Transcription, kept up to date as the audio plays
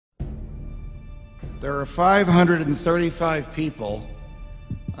There are 535 people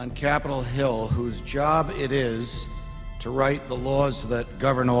on Capitol Hill whose job it is to write the laws that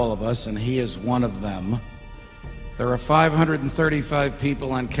govern all of us, and he is one of them. There are 535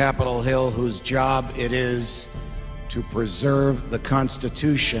 people on Capitol Hill whose job it is to preserve the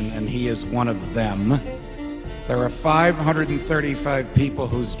Constitution, and he is one of them. There are 535 people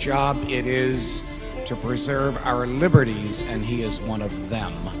whose job it is to preserve our liberties, and he is one of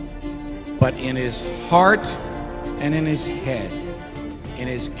them. But in his heart and in his head, in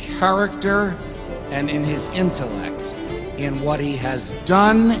his character and in his intellect, in what he has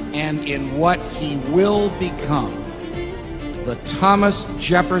done and in what he will become, the Thomas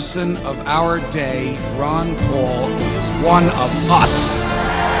Jefferson of our day, Ron Paul, is one of us.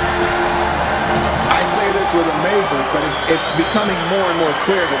 I say this with amazement, but it's becoming more and more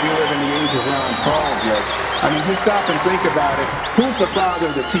clear that we live in the age of Ron Paul, Judge. I mean, if you stop and think about it, who's the father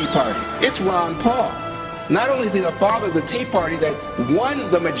of the Tea Party? It's Ron Paul. Not only is he the father of the Tea Party that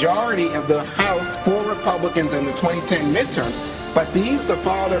won the majority of the House for Republicans in the 2010 midterm, but he's the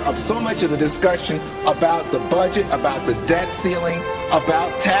father of so much of the discussion about the budget, about the debt ceiling,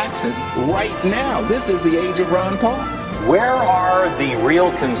 about taxes right now. This is the age of Ron Paul. Where are the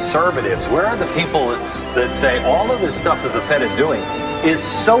real conservatives? Where are the people that say all of this stuff that the Fed is doing is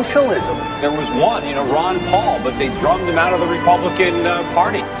socialism? There was one, Ron Paul, but they drummed him out of the Republican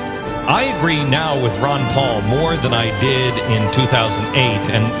Party. I agree now with Ron Paul more than I did in 2008,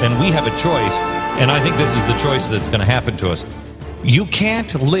 and we have a choice, and I think this is the choice that's going to happen to us. You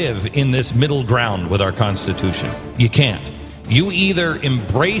can't live in this middle ground with our Constitution. You can't. You either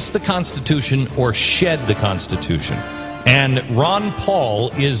embrace the Constitution or shed the Constitution. And Ron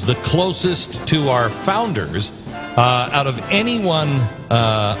Paul is the closest to our founders out of anyone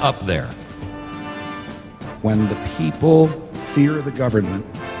up there. When the people fear the government,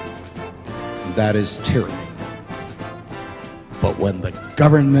 that is tyranny. But when the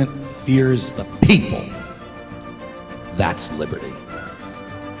government fears the people, that's liberty.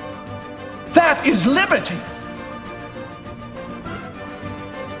 That is liberty.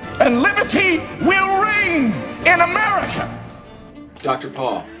 And liberty will reign in America. Dr.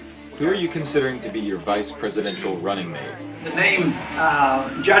 Paul, who are you considering to be your vice presidential running mate? The name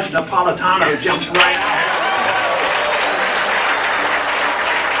Judge Napolitano jumps right out.